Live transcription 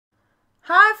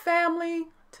Hi family!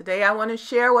 Today I want to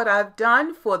share what I've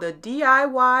done for the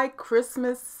DIY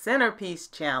Christmas Centerpiece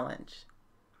Challenge.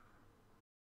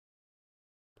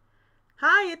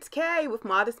 Hi, it's Kay with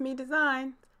Modest Me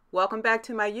Design. Welcome back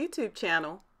to my YouTube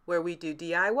channel where we do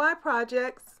DIY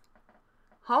projects,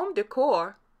 home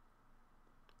decor,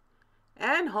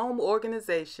 and home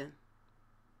organization.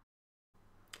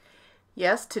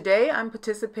 Yes, today I'm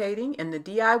participating in the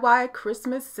DIY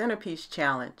Christmas Centerpiece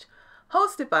Challenge,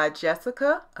 hosted by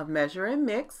Jessica of Measure and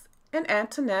Mix and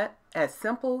Antoinette at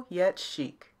Simple Yet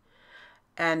Chic.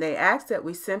 And they asked that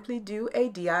we simply do a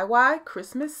DIY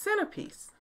Christmas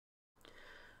centerpiece.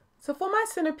 So for my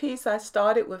centerpiece, I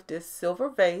started with this silver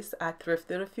vase I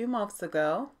thrifted a few months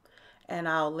ago, and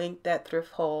I'll link that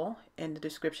thrift haul in the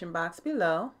description box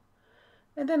below.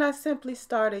 And then I simply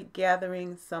started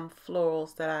gathering some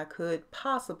florals that I could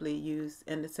possibly use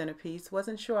in the centerpiece.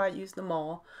 Wasn't sure I'd use them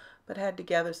all, but had to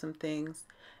gather some things.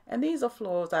 And these are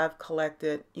florals I've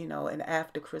collected, in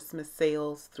after Christmas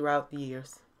sales throughout the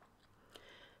years.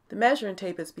 The measuring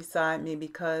tape is beside me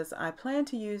because I plan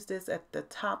to use this at the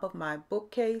top of my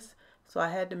bookcase, so I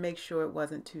had to make sure it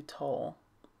wasn't too tall.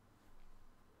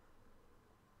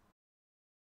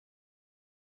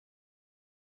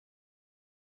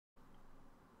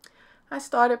 I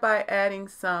started by adding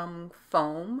some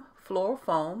foam, floral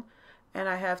foam, and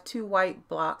I have two white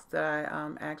blocks that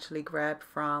I actually grabbed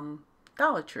from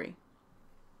Dollar Tree.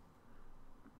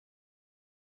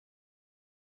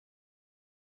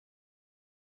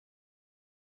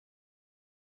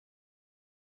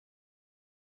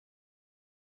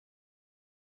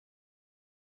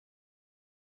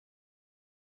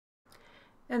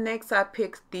 And next I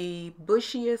picked the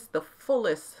bushiest, the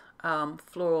fullest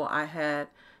floral I had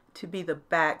to be the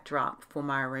backdrop for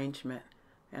my arrangement.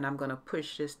 And I'm going to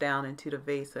push this down into the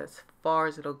vase as far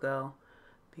as it'll go,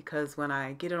 because when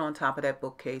I get it on top of that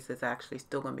bookcase, it's actually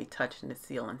still going to be touching the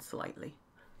ceiling slightly.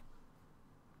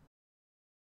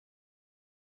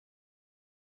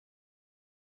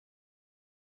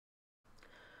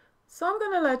 So I'm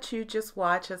going to let you just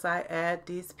watch as I add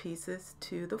these pieces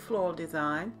to the floral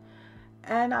design.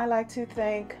 And I like to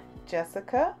thank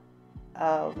Jessica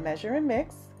of Measure and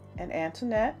Mix and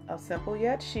Antoinette of Simple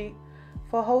Yet Chic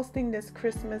for hosting this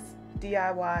Christmas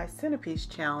DIY Centerpiece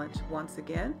Challenge once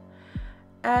again.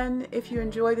 And if you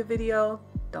enjoyed the video,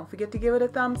 don't forget to give it a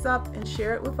thumbs up and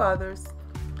share it with others.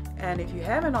 And if you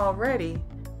haven't already,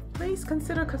 please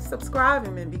consider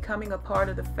subscribing and becoming a part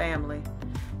of the family.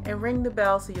 And ring the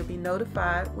bell so you'll be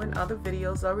notified when other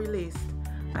videos are released.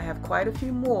 I have quite a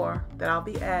few more that I'll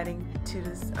be adding to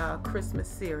this Christmas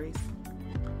series.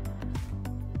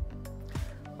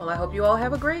 Well, I hope you all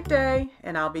have a great day,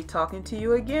 and I'll be talking to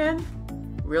you again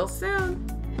real soon.